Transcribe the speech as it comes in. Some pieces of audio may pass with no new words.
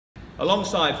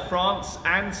Alongside France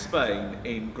and Spain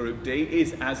in Group D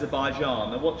is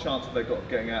Azerbaijan. Now, what chance have they got of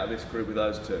getting out of this group with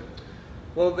those two?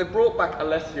 Well, they brought back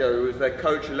Alessio, who was their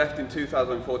coach, who left in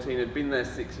 2014, had been there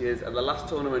 6 years. At the last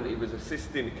tournament, he was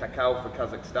assisting Kakao for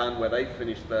Kazakhstan, where they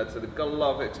finished third, so they've got a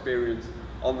lot of experience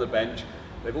on the bench.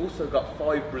 They've also got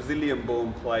 5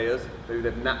 Brazilian-born players who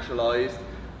they've naturalised.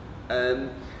 They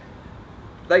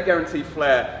guarantee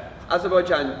flair.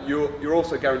 Azerbaijan, you're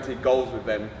also guaranteed goals with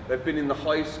them. They've been in the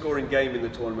highest scoring game in the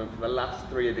tournament for the last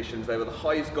 3 editions. They were the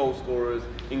highest goal scorers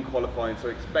in qualifying, so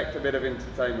expect a bit of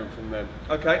entertainment from them.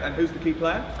 Okay, and who's the key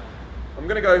player? I'm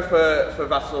going to go for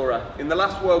Vasora. In the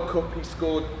last World Cup, he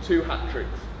scored 2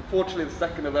 hat-tricks. Unfortunately, the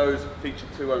second of those featured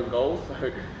 2 own goals,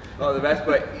 so not the best,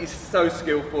 but he's so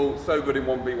skillful, so good in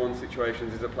 1v1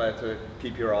 situations. He's a player to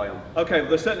keep your eye on. Okay,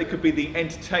 well, there certainly could be the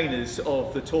entertainers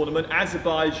of the tournament.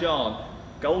 Azerbaijan,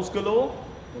 goals galore?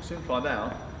 We'll soon find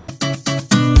out.